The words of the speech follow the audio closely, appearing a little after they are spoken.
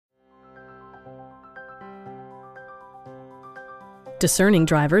Discerning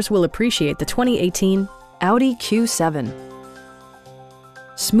drivers will appreciate the 2018 Audi Q7.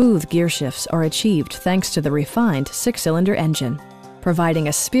 Smooth gear shifts are achieved thanks to the refined six-cylinder engine, providing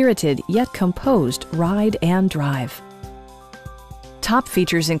a spirited yet composed ride and drive. Top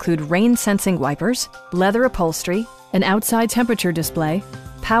features include rain-sensing wipers, leather upholstery, an outside temperature display,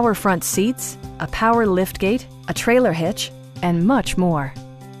 power front seats, a power liftgate, a trailer hitch, and much more.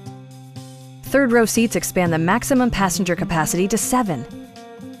 Third-row seats expand the maximum passenger capacity to 7.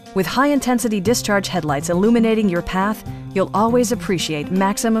 With high-intensity discharge headlights illuminating your path, you'll always appreciate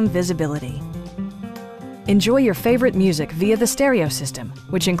maximum visibility. Enjoy your favorite music via the stereo system,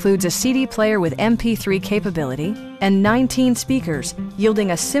 which includes a CD player with MP3 capability and 19 speakers,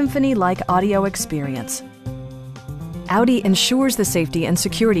 yielding a symphony-like audio experience. Audi ensures the safety and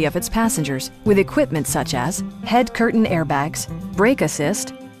security of its passengers with equipment such as head curtain airbags, brake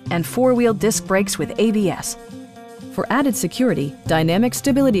assist, and four-wheel disc brakes with ABS. For added security, dynamic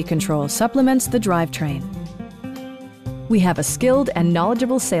stability control supplements the drivetrain. We have a skilled and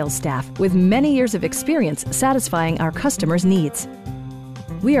knowledgeable sales staff with many years of experience satisfying our customers' needs.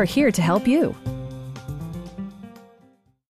 We are here to help you.